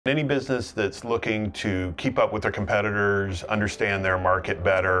Any business that's looking to keep up with their competitors, understand their market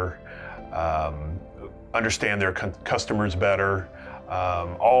better, understand their customers better,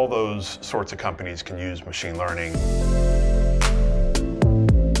 all those sorts of companies can use machine learning.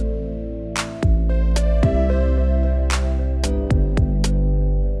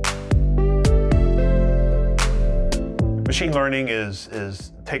 Machine learning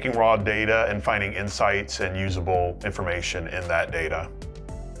is taking raw data and finding insights and usable information in that data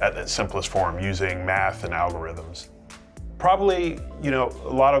at its simplest form using math and algorithms. Probably, a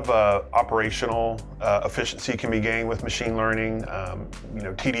lot of operational efficiency can be gained with machine learning.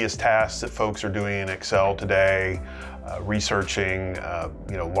 Tedious tasks that folks are doing in Excel today, researching,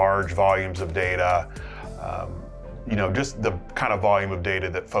 large volumes of data, just the kind of volume of data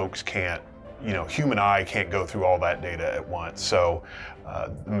that folks can't, human eye can't go through all that data at once. So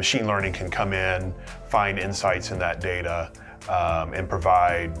machine learning can come in, find insights in that data, and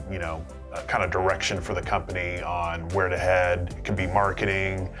provide, kind of direction for the company on where to head. It could be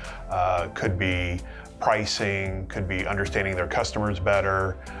marketing, could be pricing, could be understanding their customers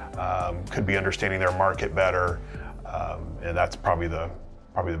better, could be understanding their market better, and that's probably the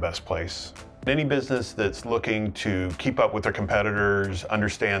best place. Any business that's looking to keep up with their competitors,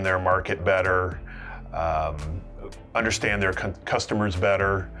 understand their market better, understand their customers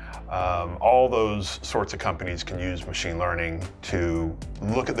better, all those sorts of companies can use machine learning to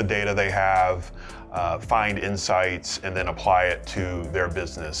look at the data they have, find insights, and then apply it to their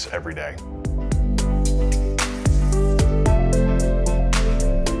business every day.